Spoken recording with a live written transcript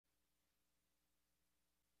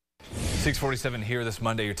6:47 here this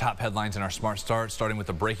Monday. Your top headlines in our Smart Start, starting with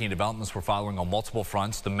the breaking developments we're following on multiple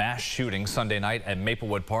fronts. The mass shooting Sunday night at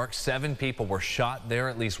Maplewood Park. 7 people were shot there.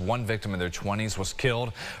 At least one victim in their 20s was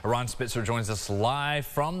killed. Aron Spitzer joins us live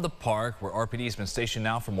from the park, where RPD has been stationed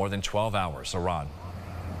now for more than 12 hours. Aron.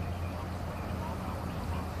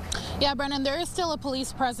 Yeah, Brennan, there is still a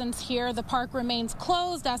police presence here. The park remains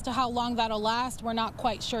closed. As to how long that'll last, we're not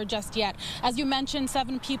quite sure just yet. As you mentioned,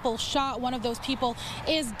 7 people shot. One of those people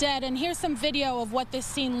is dead. And here's some video of what this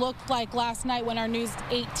scene looked like last night when our News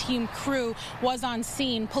 8 team crew was on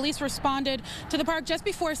scene. Police responded to the park just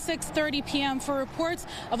before 6:30 p.m. for reports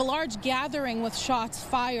of a large gathering with shots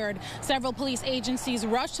fired. Several police agencies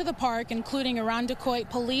rushed to the park, including Irondequoit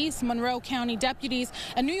Police, Monroe County deputies,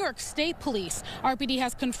 and New York State Police. RPD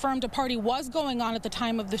has confirmed a party was going on at the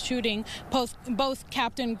time of the shooting. Both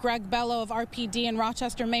Captain Greg Bello of RPD and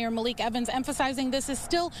Rochester Mayor Malik Evans emphasizing this is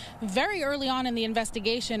still very early on in the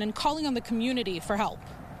investigation and calling on the community for help.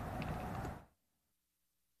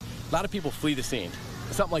 A lot of people flee the scene.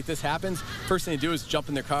 If something like this happens, first thing they do is jump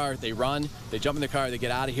in their car, they run, they jump in their car, they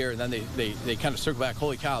get out of here, and then they kind of circle back.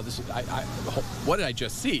 Holy cow, what did I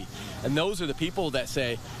just see? And those are the people that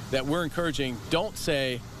say, that we're encouraging, don't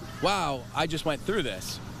say, wow, I just went through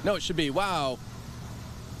this. No, it should be, wow,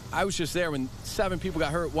 I was just there when 7 people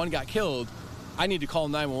got hurt, 1 got killed. I need to call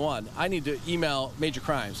 911. I need to email Major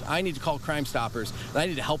Crimes. I need to call Crime Stoppers, and I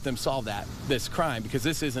need to help them solve this crime, because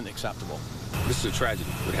this isn't acceptable. This is a tragedy,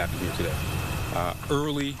 what happened here today.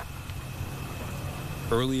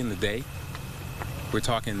 Early in the day, we're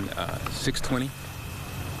talking 6:20,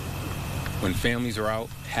 when families are out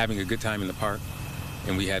having a good time in the park,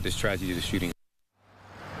 and we had this tragedy, the shooting.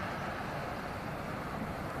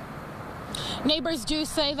 Neighbors do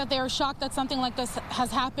say that they are shocked that something like this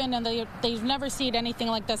has happened, and they've never seen anything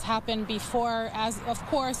like this happen before. As, of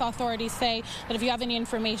course, authorities say that if you have any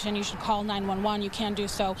information, you should call 911. You can do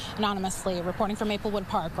so anonymously. Reporting from Maplewood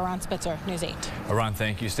Park, Aron Spitzer, News 8. Aron,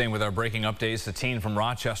 thank you. Staying with our breaking updates, a teen from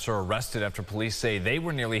Rochester arrested after police say they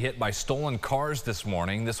were nearly hit by stolen cars this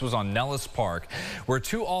morning. This was on Nellis Park, where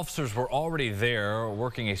 2 officers were already there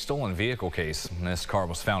working a stolen vehicle case. This car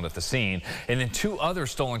was found at the scene, and then 2 other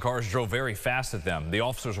stolen cars drove very fast at them. The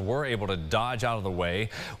officers were able to dodge out of the way.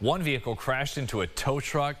 One vehicle crashed into a tow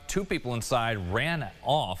truck. 2 people inside ran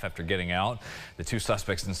off after getting out. The 2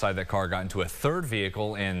 suspects inside that car got into a 3rd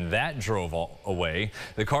vehicle, and that drove away.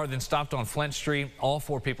 The car then stopped on Flint Street. All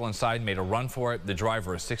 4 people inside made a run for it. The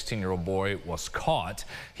driver, a 16-year-old boy, was caught.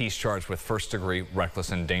 He's charged with first-degree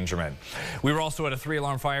reckless endangerment. We were also at a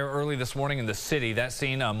 3-alarm fire early this morning in the city. That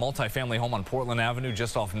scene, a multi-family home on Portland Avenue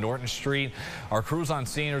just off Norton Street. Our crews on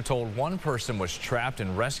scene are told one person was trapped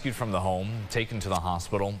and rescued from the home, taken to the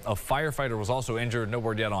hospital. A firefighter was also injured. No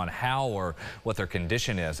word yet on how or what their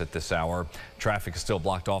condition is at this hour. Traffic is still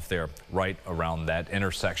blocked off there right around that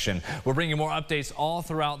intersection. We'll bring you more updates all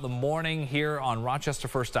throughout the morning here on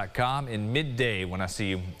RochesterFirst.com in midday, when I see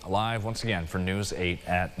you live once again for News 8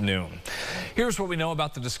 at noon. Here's what we know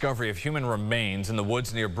about the discovery of human remains in the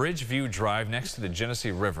woods near Bridgeview Drive next to the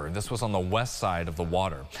Genesee River. This was on the west side of the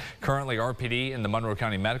water. Currently, RPD and the Monroe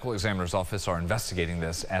County Medical Examiner's Office are investigating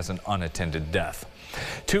this as an unattended death.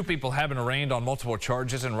 2 people have been arraigned on multiple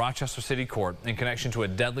charges in Rochester City Court in connection to a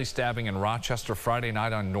deadly stabbing in Rochester Friday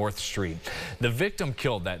night on North Street. The victim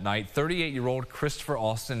killed that night, 38-year-old Christopher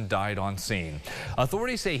Austin, died on scene.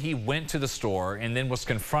 Authorities say he went to the store and then was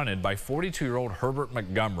confronted by 42-year-old Herbert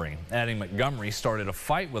Montgomery. Adding Montgomery started a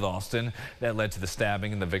fight with Austin that led to the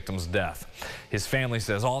stabbing and the victim's death. His family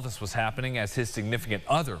says all this was happening as his significant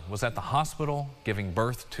other was at the hospital giving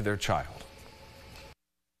birth to their child.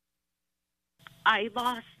 I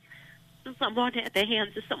lost someone at the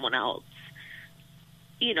hands of someone else,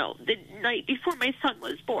 you know, the night before my son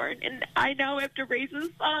was born. And I now have to raise a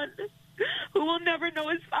son who will never know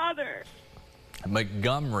his father.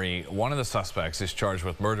 Montgomery, one of the suspects, is charged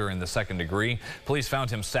with murder in the 2nd degree. Police found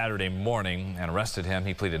him Saturday morning and arrested him.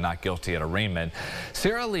 He pleaded not guilty at arraignment.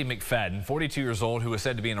 Sarah Lee McFadden, 42 years old, who was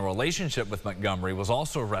said to be in a relationship with Montgomery, was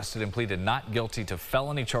also arrested and pleaded not guilty to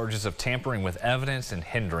felony charges of tampering with evidence and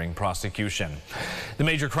hindering prosecution. The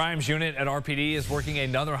Major Crimes Unit at RPD is working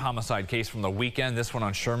another homicide case from the weekend, this one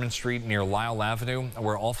on Sherman Street near Lyle Avenue,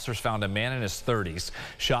 where officers found a man in his 30s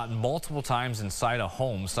shot multiple times inside a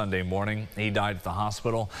home Sunday morning. He died died at the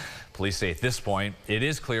hospital. Police say at this point, it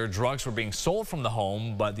is clear drugs were being sold from the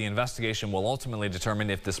home, but the investigation will ultimately determine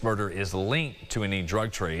if this murder is linked to any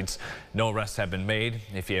drug trades. No arrests have been made.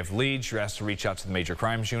 If you have leads, you're asked to reach out to the Major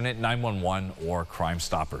Crimes Unit, 911, or Crime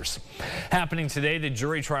Stoppers. Happening today, the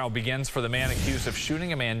jury trial begins for the man accused of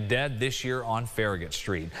shooting a man dead this year on Farragut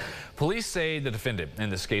Street. Police say the defendant in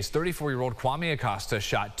this case, 34-year-old Kwame Acosta,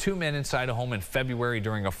 shot 2 men inside a home in February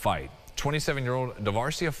during a fight. 27-year-old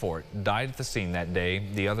Davarcia Fort died at the scene that day.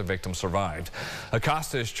 The other victim survived.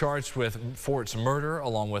 Acosta is charged with Fort's murder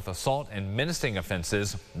along with assault and menacing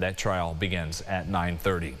offenses. That trial begins at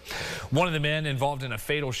 9:30. One of the men involved in a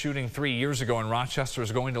fatal shooting 3 years ago in Rochester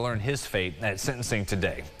is going to learn his fate at sentencing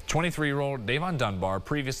today. 23-year-old Davon Dunbar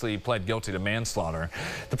previously pled guilty to manslaughter.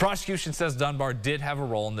 The prosecution says Dunbar did have a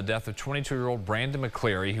role in the death of 22-year-old Brandon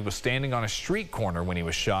McCleary, who was standing on a street corner when he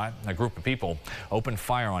was shot. A group of people opened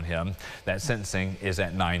fire on him. That sentencing is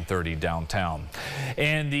at 9:30 downtown.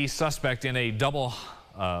 And the suspect in a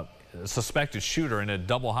suspected shooter in a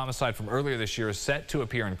double homicide from earlier this year is set to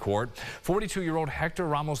appear in court. 42-year-old Hector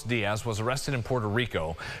Ramos Diaz was arrested in Puerto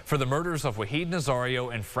Rico for the murders of Wahid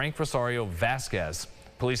Nazario and Frank Rosario Vasquez.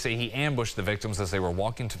 Police say he ambushed the victims as they were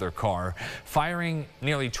walking to their car, firing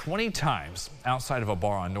nearly 20 times outside of a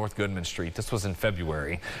bar on North Goodman Street. This was in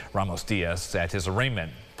February. Ramos Diaz, at his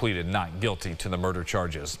arraignment, pleaded not guilty to the murder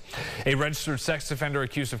charges. A registered sex offender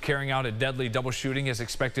accused of carrying out a deadly double shooting is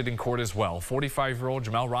expected in court as well. 45-year-old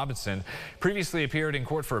Jamel Robinson previously appeared in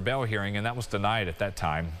court for a bail hearing, and that was denied at that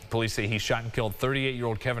time. Police say he shot and killed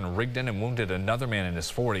 38-year-old Kevin Rigdon and wounded another man in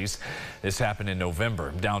his 40s. This happened in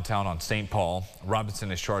November downtown on St. Paul.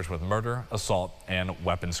 Robinson is charged with murder, assault, and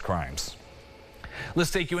weapons crimes.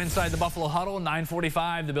 Let's take you inside the Buffalo Huddle.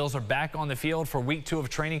 9:45. The Bills are back on the field for week 2 of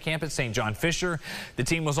training camp at St. John Fisher. The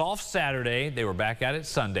team was off Saturday. They were back at it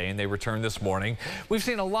Sunday, and they returned this morning. We've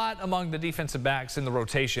seen a lot among the defensive backs in the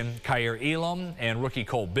rotation. Kyer Elam and rookie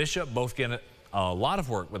Cole Bishop both get a lot of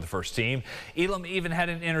work with the first team. Elam even had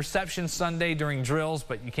an interception Sunday during drills,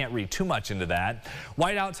 but you can't read too much into that.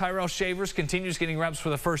 Wideout Tyrell Shavers continues getting reps for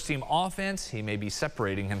the first team offense. He may be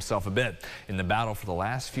separating himself a bit in the battle for the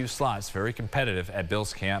last few slots. Very competitive at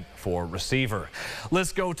Bills camp for receiver.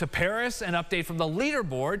 Let's go to Paris. An update from the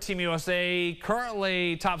leaderboard. Team USA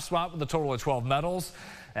currently top spot with a total of 12 medals.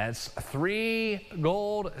 That's 3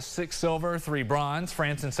 gold, 6 silver, 3 bronze.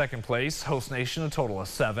 France in second place. Host nation a total of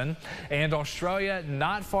 7. And Australia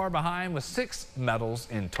not far behind with 6 medals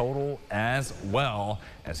in total as well,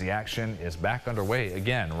 as the action is back underway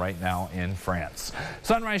again right now in France.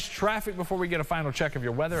 Sunrise traffic before we get a final check of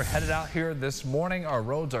your weather. Headed out here this morning. Our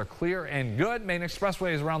roads are clear and good. Main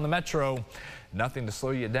expressways around the metro. Nothing to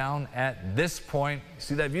slow you down at this point.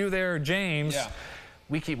 See that view there, James? Yeah.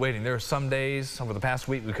 We keep waiting. There are some days over the past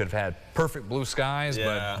week we could have had perfect blue skies,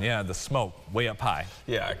 but yeah, the smoke way up high.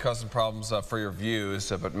 Yeah, causing problems for your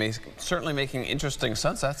views, but certainly making interesting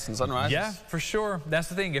sunsets and sunrises. Yeah, for sure. That's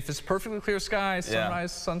the thing. If it's perfectly clear skies,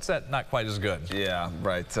 sunrise, sunset, not quite as good. Yeah,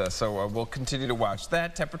 right. So we'll continue to watch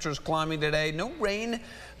that. Temperatures climbing today. No rain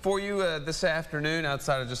for you this afternoon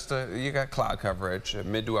outside of just, you got cloud coverage,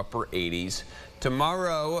 mid to upper 80s.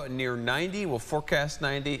 Tomorrow, near 90, we'll forecast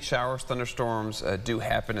 90. Showers, thunderstorms do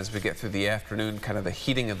happen as we get through the afternoon, kind of the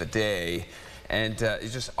heating of the day. And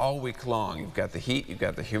it's just all week long. You've got the heat, you've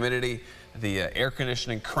got the humidity, the air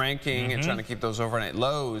conditioning cranking and trying to keep those overnight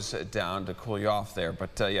lows down to cool you off there.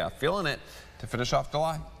 But yeah, feeling it to finish off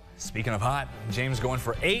July. Speaking of hot, James going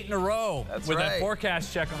for 8 in a row with that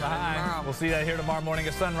forecast check on the high. We'll see that here tomorrow morning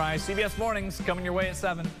at sunrise. CBS Mornings coming your way at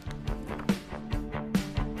 7.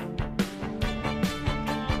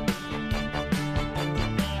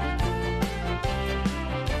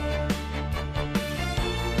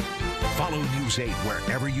 Follow News 8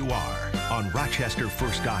 wherever you are on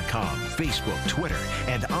RochesterFirst.com, Facebook, Twitter,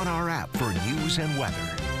 and on our app for news and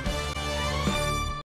weather.